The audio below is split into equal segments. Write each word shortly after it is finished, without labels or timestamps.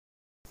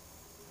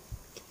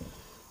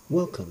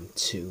Welcome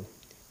to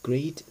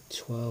Grade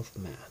 12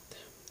 Math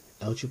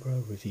Algebra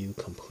Review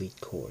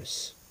Complete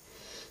course.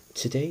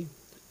 Today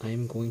I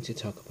am going to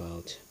talk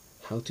about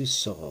how to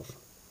solve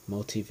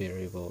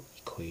multivariable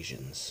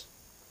equations.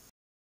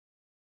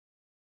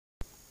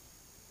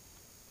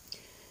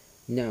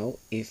 Now,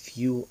 if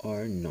you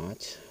are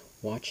not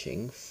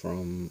watching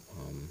from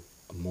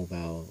a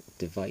mobile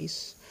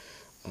device,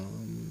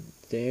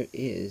 there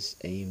is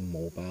a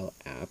mobile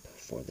app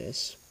for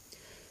this.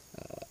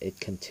 It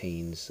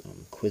contains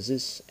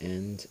quizzes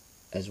and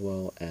as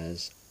well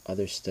as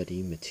other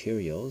study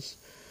materials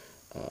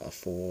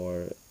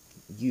for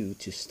you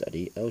to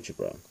study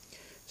algebra.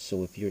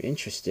 So if you're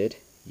interested,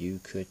 you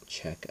could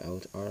check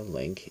out our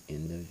link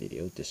in the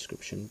video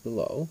description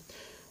below.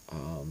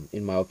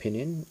 In my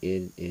opinion,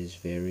 it is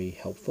very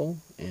helpful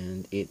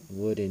and it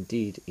would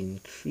indeed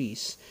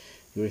increase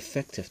your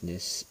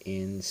effectiveness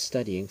in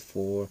studying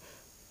for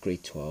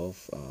grade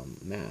 12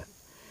 math.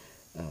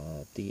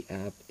 The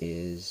app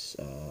is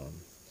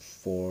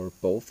for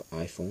both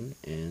iPhone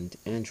and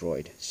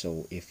Android.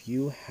 So if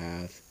you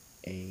have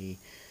a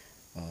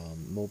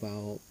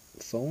mobile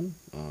phone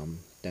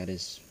that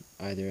is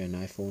either an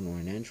iPhone or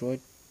an Android,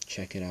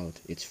 check it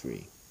out. It's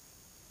free.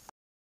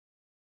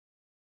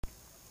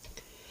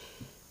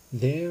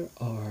 There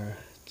are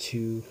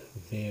two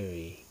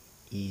very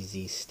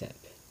easy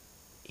steps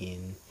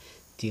in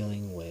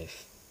dealing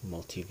with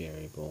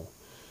multivariable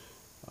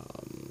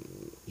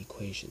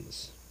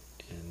equations,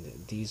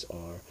 and these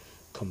are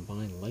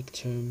combine like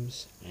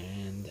terms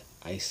and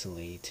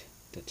isolate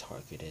the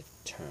targeted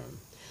term.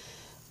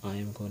 I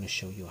am going to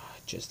show you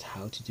just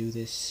how to do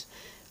this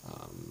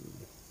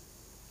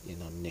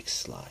in our next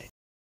slide.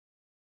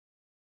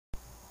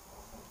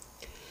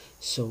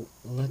 So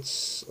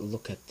let's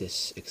look at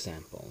this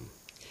example.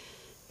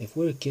 If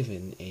we're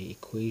given an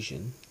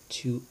equation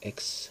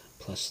 2x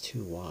plus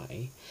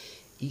 2y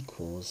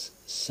equals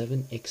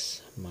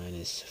 7x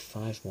minus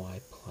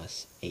 5y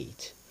plus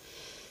 8,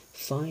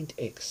 find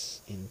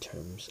x in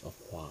terms of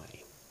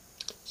y.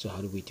 So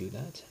how do we do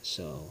that?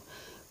 So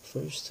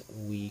first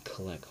we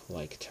collect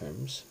like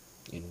terms,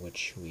 in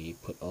which we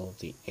put all of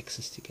the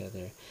x's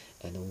together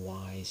and the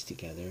y's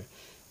together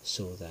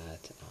so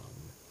that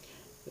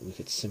we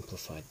could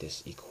simplify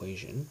this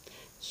equation.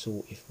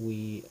 So if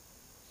we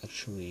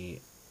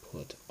actually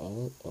put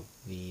all of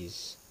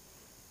these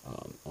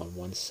on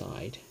one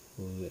side,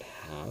 we would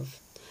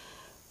have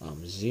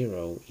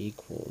 0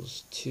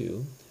 equals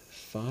to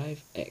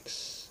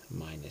 5x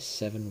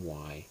minus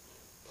 7y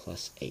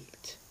plus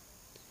 8.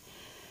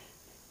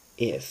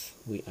 If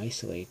we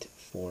isolate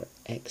for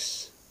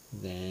x,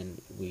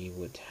 then we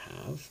would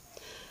have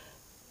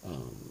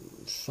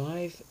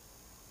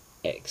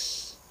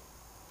 5x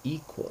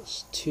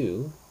equals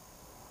to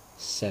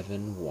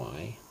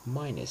 7y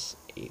minus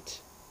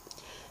 8.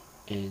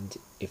 And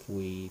if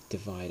we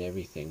divide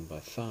everything by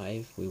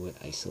 5, we would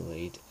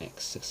isolate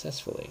x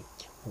successfully,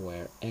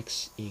 where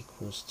x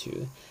equals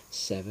to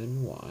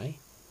 7y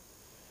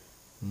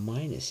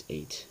minus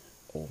 8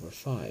 over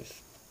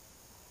 5.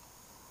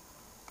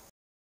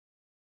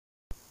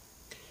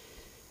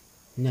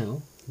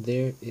 Now,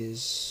 there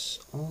is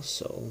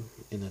also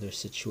another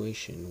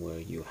situation where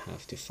you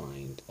have to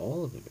find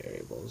all of the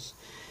variables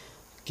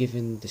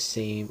given the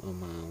same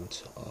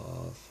amount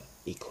of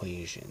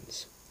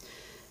equations,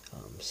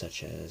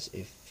 such as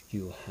if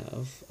you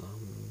have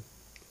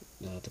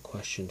the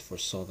question for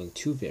solving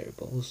two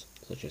variables,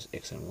 such as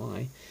x and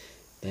y,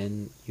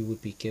 then you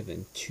would be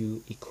given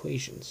two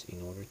equations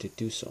in order to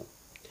do so.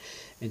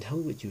 And how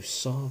would you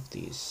solve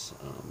these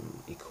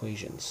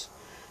equations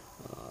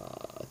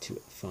to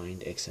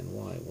find x and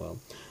y? Well,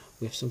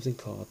 we have something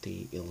called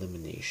the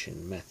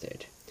elimination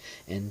method,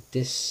 and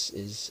this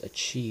is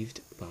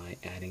achieved by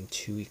adding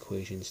two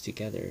equations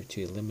together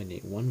to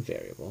eliminate one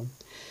variable,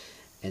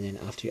 and then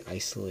after you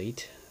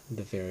isolate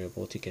the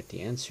variable to get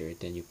the answer,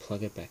 then you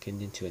plug it back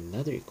into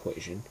another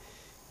equation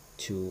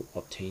to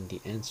obtain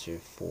the answer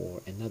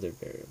for another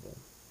variable.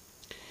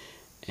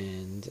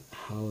 And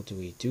how do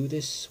we do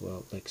this?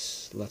 Well,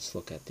 let's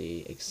look at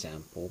the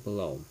example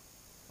below.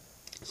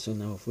 So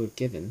now if we're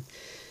given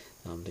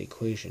the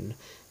equation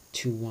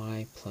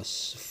 2y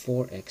plus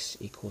 4x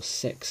equals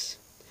 6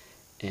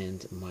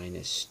 and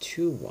minus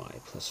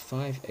 2y plus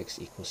 5x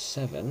equals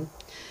 7,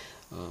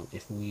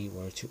 if we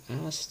were to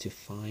ask to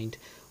find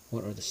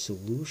what are the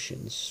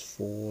solutions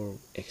for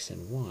x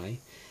and y,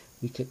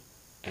 we could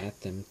add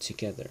them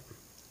together.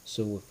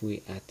 So if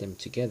we add them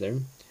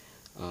together,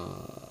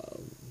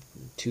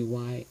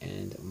 2y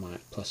and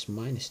plus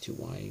minus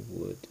 2y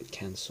would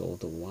cancel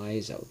the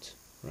y's out,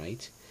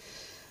 right?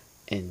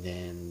 And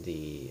then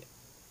the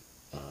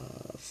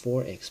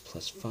 4x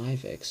plus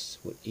 5x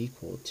would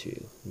equal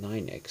to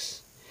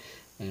 9x,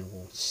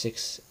 and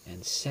 6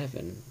 and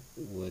 7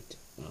 would,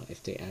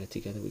 if they added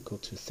together, would equal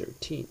to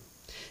 13.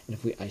 And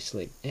if we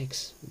isolate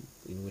x,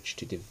 in which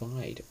to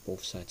divide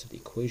both sides of the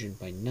equation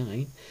by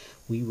 9,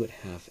 we would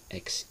have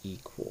x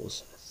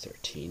equals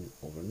 13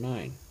 over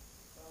 9.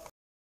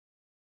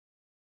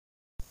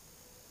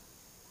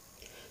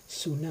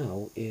 So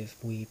now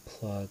if we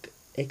plug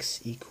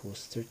x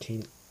equals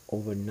 13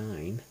 over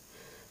 9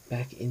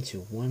 back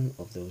into one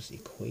of those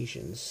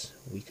equations,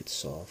 we could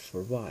solve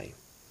for y.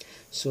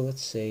 So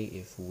let's say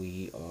if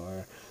we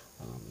are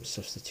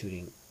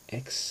substituting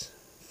x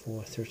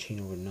for 13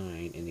 over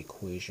 9 in the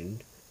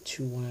equation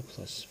 2y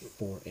plus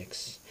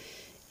 4x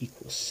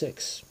equals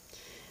 6,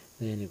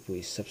 then if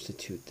we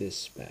substitute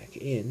this back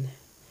in,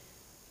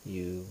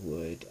 you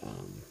would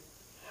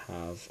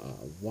have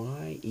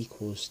y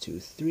equals to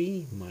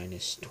 3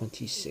 minus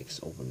 26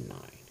 over 9,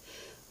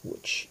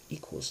 which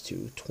equals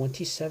to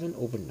 27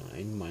 over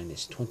 9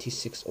 minus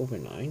 26 over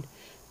 9,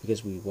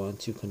 because we want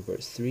to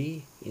convert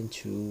 3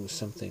 into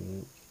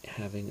something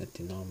having a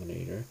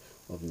denominator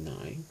of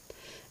 9.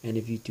 And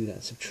if you do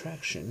that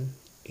subtraction,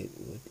 it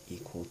would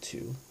equal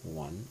to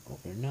 1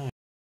 over 9.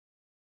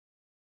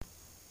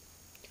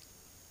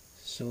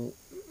 So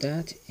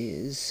that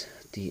is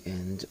the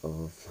end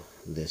of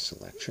this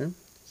lecture.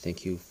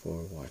 Thank you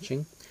for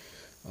watching.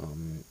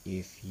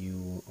 If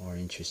you are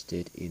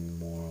interested in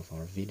more of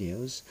our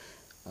videos,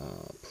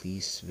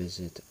 please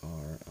visit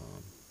our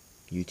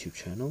YouTube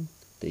channel.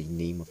 The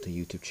name of the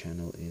YouTube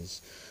channel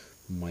is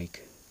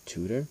Mike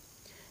Tutor,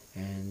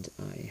 and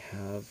I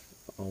have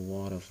a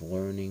lot of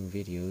learning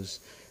videos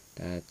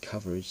that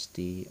covers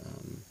the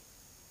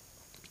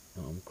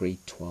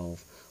grade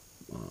 12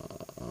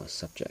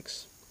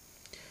 subjects.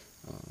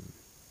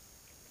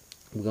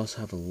 We also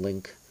have a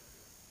link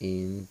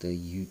in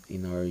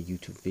our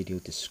YouTube video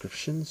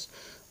descriptions.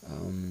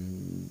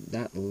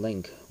 That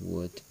link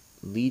would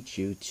lead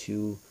you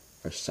to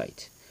our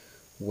site,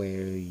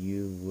 where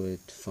you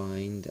would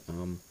find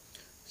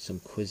some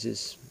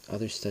quizzes,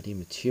 other study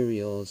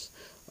materials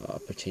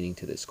pertaining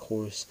to this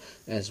course,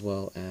 as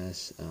well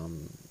as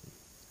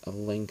a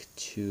link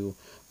to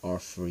our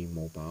free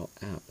mobile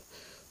app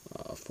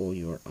for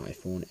your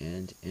iPhone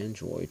and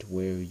Android,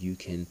 where you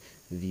can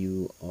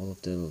view all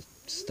of the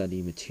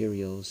study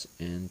materials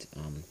and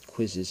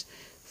quizzes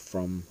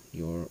from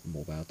your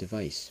mobile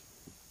device.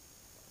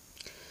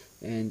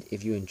 And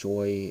if you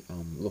enjoy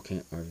looking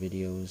at our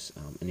videos,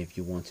 and if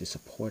you want to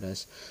support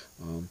us,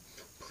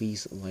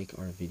 please like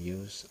our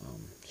videos,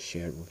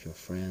 share it with your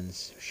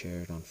friends, share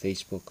it on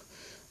Facebook,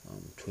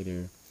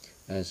 Twitter,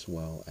 as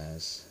well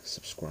as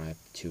subscribe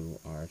to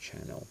our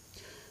channel.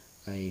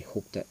 I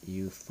hope that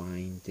you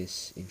find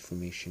this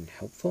information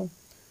helpful.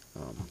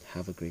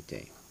 Have a great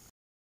day.